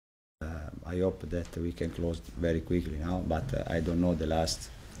I hope that we can close very quickly now, but I don't know the last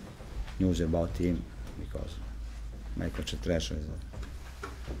news about him because my concentration is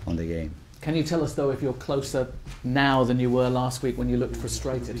on the game. Can you tell us, though, if you're closer now than you were last week when you looked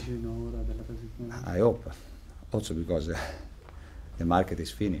frustrated? I hope. Also because the market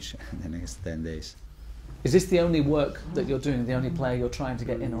is finished in the next 10 days. Is this the only work that you're doing, the only player you're trying to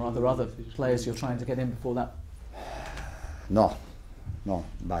get in, or are there other players you're trying to get in before that? No,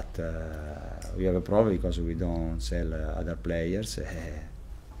 but we have a problem because we don't sell other players.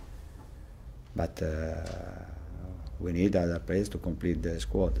 But we need other players to complete the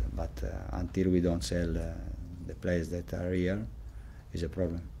squad. But until we don't sell the players that are here, is a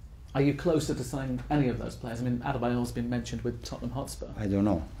problem. Are you closer to signing any of those players? I mean, Adebayor's been mentioned with Tottenham Hotspur. I don't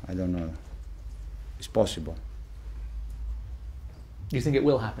know. It's possible. Do you think it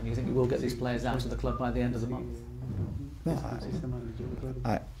will happen? Do you think you will get these players out of the club by the end of the month? No,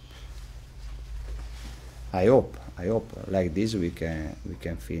 I hope. Like this, we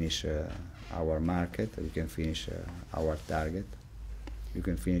can finish our market. We can finish our target. We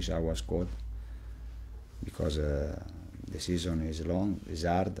can finish our squad because the season is long, is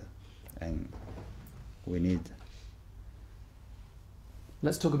hard, and we need.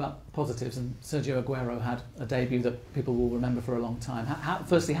 Let's talk about positives. And Sergio Aguero had a debut that people will remember for a long time.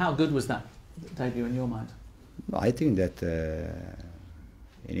 Firstly, how good was that debut in your mind? I think that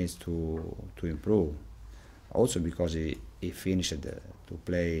he needs to improve. Also because he finished to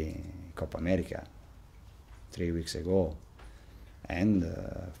play Copa America 3 weeks ago. And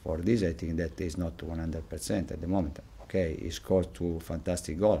for this, I think that is not 100% at the moment. Okay, he scored 2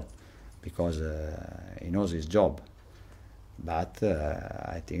 fantastic goals because he knows his job. But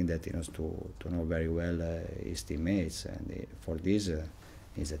I think that he knows to know very well his teammates, and for this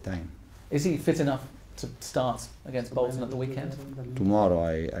is the time. Is he fit enough to start against Bolton at the weekend?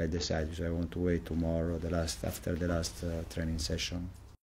 Tomorrow I decide, so I want to wait tomorrow after the last training session